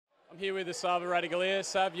Here with Esava Ratugolea.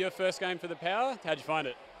 Sav, your first game for the Power. How'd you find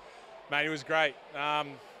it? Mate, it was great.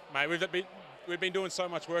 Mate, we've been doing so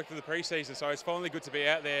much work through the pre-season, so it's finally good to be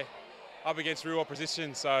out there up against real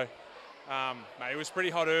opposition. So, mate, it was pretty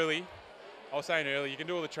hot early. I was saying earlier, you can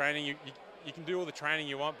do all the training, you can do all the training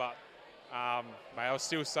you want, but mate, I was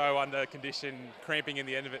still so under condition, cramping in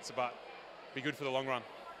the end of it. So, but be good for the long run.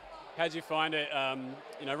 How'd you find it?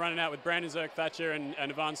 Running out with Brandon Zirk-Thatcher and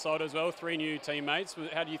Ivan Solder as well, 3 new teammates.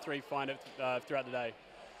 How do you three find it throughout the day?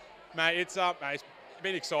 Mate, it's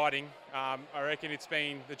been exciting. I reckon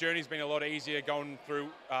the journey's been a lot easier going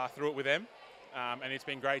through it with them, and it's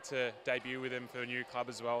been great to debut with them for a new club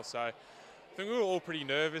as well. So I think we were all pretty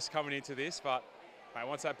nervous coming into this, but mate,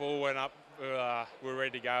 once that ball went up, we were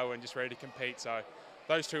ready to go and just ready to compete. So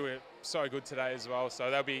those two were so good today as well. So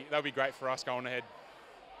they'll be great for us going ahead.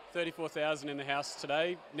 34,000 in the house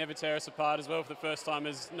today. Never tear us apart as well for the first time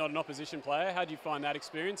as not an opposition player. How do you find that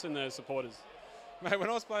experience and the supporters? Mate, when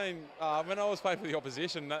I was playing for the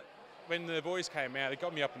opposition, when the boys came out, it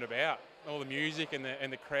got me up and about. All the music and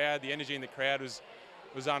the crowd, the energy in the crowd was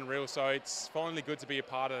unreal. So it's finally good to be a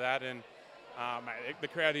part of that, and mate, the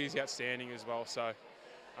crowd is outstanding as well. So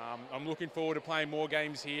I'm looking forward to playing more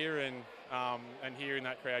games here and hearing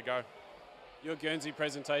that crowd go. Your Guernsey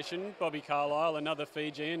presentation, Bobby Carlisle, another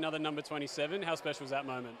Fijian, another number 27. How special was that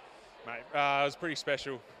moment? Mate, it was pretty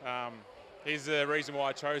special. He's the reason why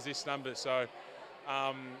I chose this number. So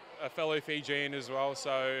a fellow Fijian as well.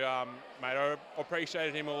 So mate, I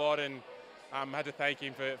appreciated him a lot, and had to thank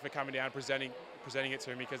him for coming down and presenting it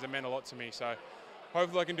to me, because it meant a lot to me. So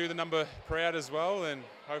hopefully I can do the number proud as well, and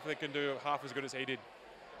hopefully I can do half as good as he did.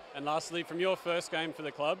 And lastly, from your first game for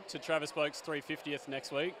the club to Travis Boak's 350th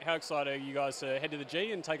next week, how excited are you guys to head to the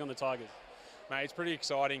G and take on the Tigers? Mate, it's pretty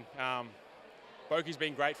exciting. Boakie's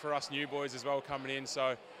been great for us new boys as well coming in,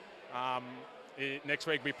 so next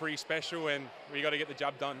week will be pretty special, and we got to get the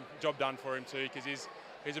job done for him too, because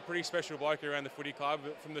he's a pretty special bloke around the footy club.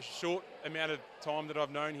 But from the short amount of time that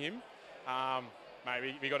I've known him,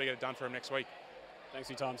 mate, we got to get it done for him next week. Thanks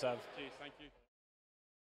for your time, Sav. Cheers, thank you.